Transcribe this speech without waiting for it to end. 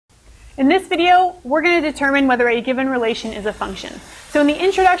In this video, we're going to determine whether a given relation is a function. So in the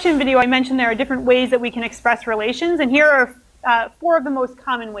introduction video, I mentioned there are different ways that we can express relations, and here are 4 of the most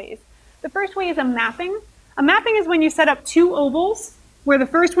common ways. The first way is a mapping. A mapping is when you set up 2 ovals, where the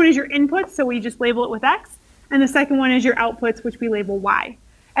first one is your inputs, so we just label it with x, and the second one is your outputs, which we label y.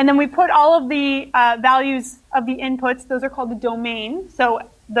 And then we put all of the values of the inputs, those are called the domain. So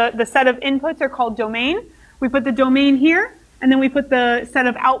the set of inputs are called domain. We put the domain here, and then we put the set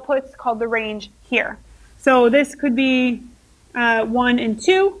of outputs called the range here. So this could be 1 and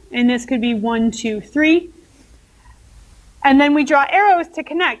 2, and this could be 1, 2, 3. And then we draw arrows to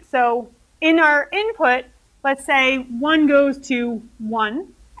connect. So in our input, let's say 1 goes to 1,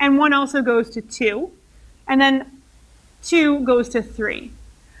 and 1 also goes to 2, and then 2 goes to 3.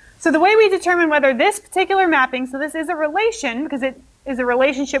 So the way we determine whether this particular mapping, so this is a relation, because it is a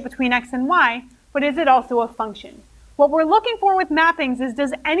relationship between x and y, but is it also a function? What we're looking for with mappings is,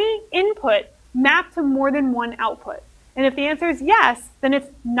 does any input map to more than one output? And if the answer is yes, then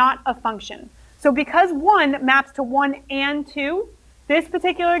it's not a function. So because 1 maps to 1 and 2, this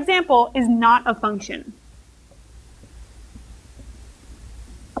particular example is not a function.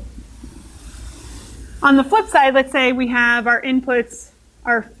 On the flip side, let's say we have our inputs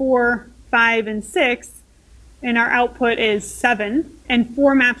are 4, 5, and 6, and our output is 7, and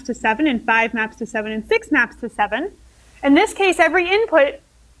 4 maps to 7, and 5 maps to 7, and 6 maps to 7. In this case, every input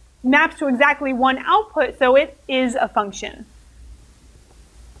maps to exactly one output, so it is a function.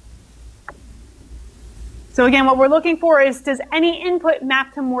 So again, what we're looking for is, does any input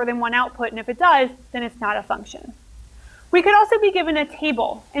map to more than one output? And if it does, then it's not a function. We could also be given a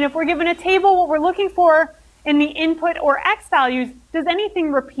table. And if we're given a table, what we're looking for in the input or x values, does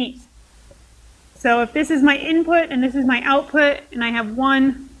anything repeat? So if this is my input and this is my output, and I have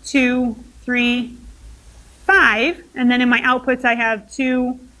 1, 2, 3, 5, and then in my outputs I have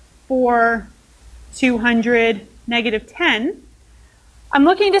 2, 4, 200, -10, I'm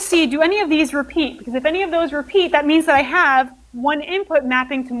looking to see, do any of these repeat? Because if any of those repeat, that means that I have one input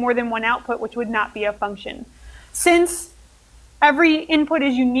mapping to more than one output, which would not be a function. Since every input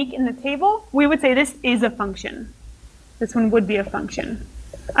is unique in the table, we would say this is a function. This one would be a function.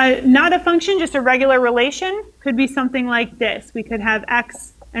 Not a function, just a regular relation, could be something like this. We could have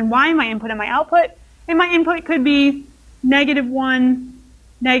x and y, my input and my output, and my input could be -1,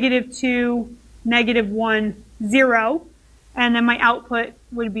 -2, -1, 0, and then my output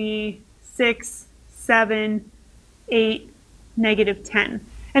would be 6, 7, 8, -10.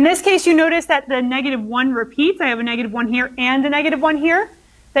 In this case, you notice that the -1 repeats. I have a -1 here and a -1 here.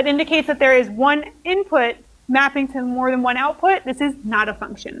 That indicates that there is one input mapping to more than one output. This is not a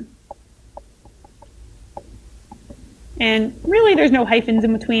function. And really, there's no hyphens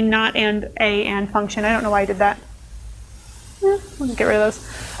in between not and a and function. I don't know why I did that. We'll just get rid of those.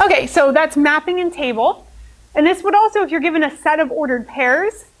 Okay, so that's mapping and table. And this would also, if you're given a set of ordered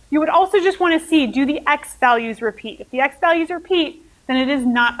pairs, you would also just want to see, do the x values repeat? If the x values repeat, then it is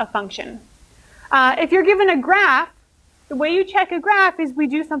not a function. If you're given a graph, the way you check a graph is we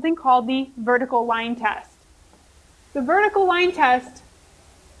do something called the vertical line test. The vertical line test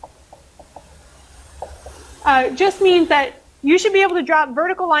just means that you should be able to drop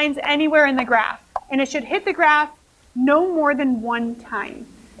vertical lines anywhere in the graph, and it should hit the graph no more than one time.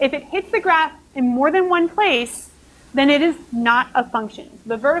 If it hits the graph in more than one place, then it is not a function.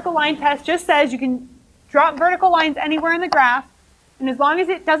 The vertical line test just says you can drop vertical lines anywhere in the graph, and as long as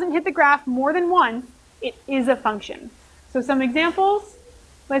it doesn't hit the graph more than once, it is a function. So some examples,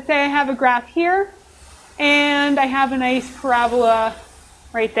 let's say I have a graph here, and I have a nice parabola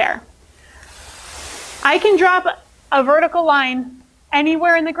right there. I can drop a vertical line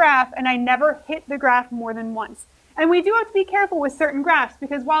anywhere in the graph, and I never hit the graph more than once. And we do have to be careful with certain graphs,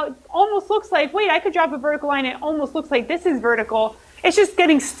 because while it almost looks like, wait, I could drop a vertical line, it almost looks like this is vertical, it's just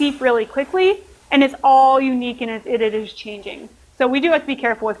getting steep really quickly, and it's all unique and it is changing. So we do have to be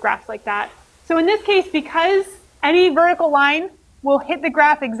careful with graphs like that. So in this case, because any vertical line will hit the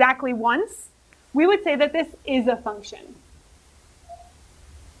graph exactly once, we would say that this is a function.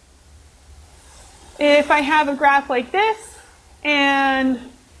 If I have a graph like this, and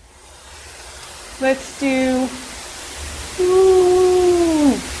let's do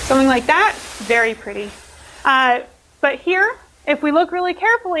something like that, very pretty. But here, if we look really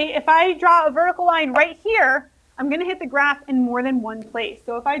carefully, if I draw a vertical line right here, I'm going to hit the graph in more than one place.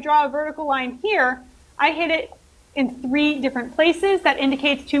 So if I draw a vertical line here, I hit it in 3 different places. That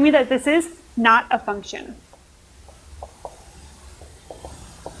indicates to me that this is not a function.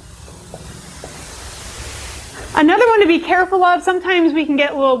 Another one to be careful of, sometimes we can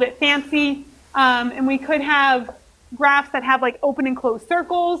get a little bit fancy, and we could have graphs that have like open and closed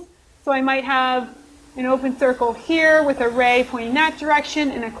circles. So I might have an open circle here with a ray pointing that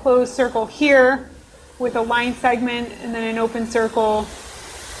direction, and a closed circle here with a line segment, and then an open circle,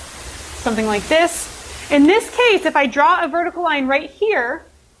 something like this. In this case, if I draw a vertical line right here,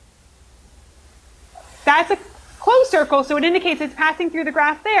 that's a closed circle, so it indicates it's passing through the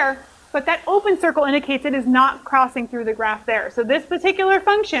graph there, but that open circle indicates it is not crossing through the graph there. So this particular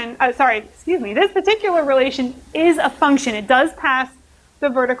function, this particular relation is a function. It does pass the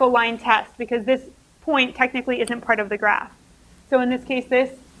vertical line test because this point technically isn't part of the graph. So in this case,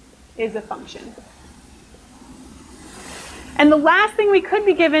 this is a function. And the last thing we could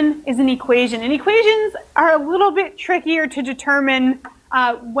be given is an equation. And equations are a little bit trickier to determine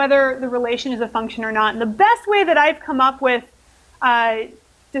whether the relation is a function or not. And the best way that I've come up with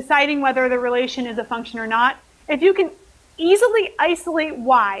deciding whether the relation is a function or not, if you can easily isolate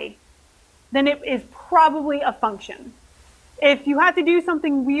y, then it is probably a function. If you have to do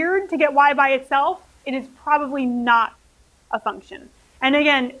something weird to get y by itself, it is probably not a function. And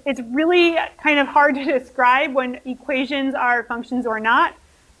again, it's really kind of hard to describe when equations are functions or not.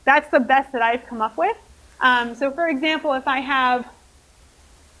 That's the best that I've come up with. So for example, if I have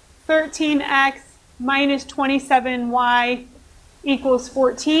 13x minus 27y equals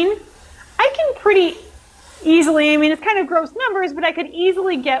 14, I can pretty easily, I mean, it's kind of gross numbers, but I could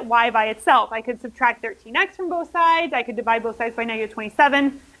easily get y by itself. I could subtract 13x from both sides, I could divide both sides by negative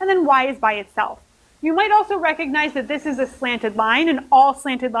 27, and then y is by itself. You might also recognize that this is a slanted line, and all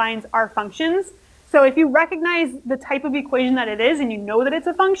slanted lines are functions. So if you recognize the type of equation that it is, and you know that it's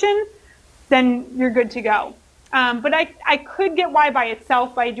a function, then you're good to go. But I could get y by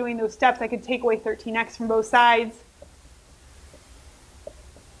itself by doing those steps. I could take away 13x from both sides.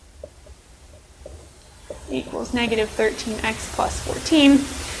 Equals negative 13x plus 14.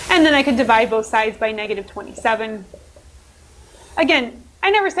 And then I could divide both sides by negative 27. Again, I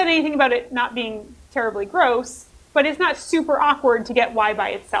never said anything about it not being terribly gross, but it's not super awkward to get y by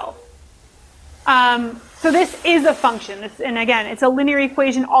itself. So this is a function. And again, it's a linear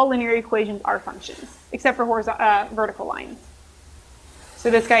equation. All linear equations are functions, except for vertical lines. So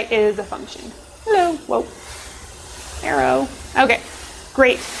this guy is a function. Hello. Whoa. Arrow. Okay.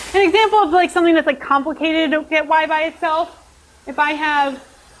 Great. An example of like something that's like complicated to get y by itself. If I have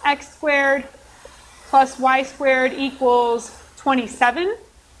x squared plus y squared equals 27.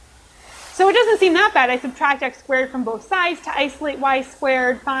 So it doesn't seem that bad. I subtract x squared from both sides to isolate y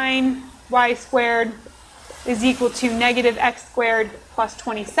squared. Fine. Y squared is equal to negative x squared plus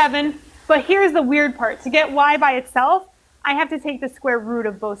 27. But here's the weird part. To get y by itself, I have to take the square root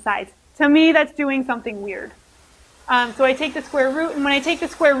of both sides. To me, that's doing something weird. So I take the square root, and when I take the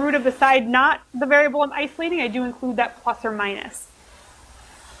square root of the side, not the variable I'm isolating, I do include that plus or minus.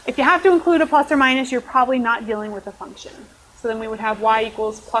 If you have to include a plus or minus, you're probably not dealing with a function. So then we would have y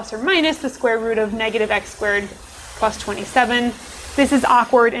equals plus or minus the square root of negative x squared plus 27. This is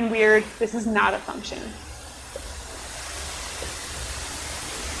awkward and weird. This is not a function.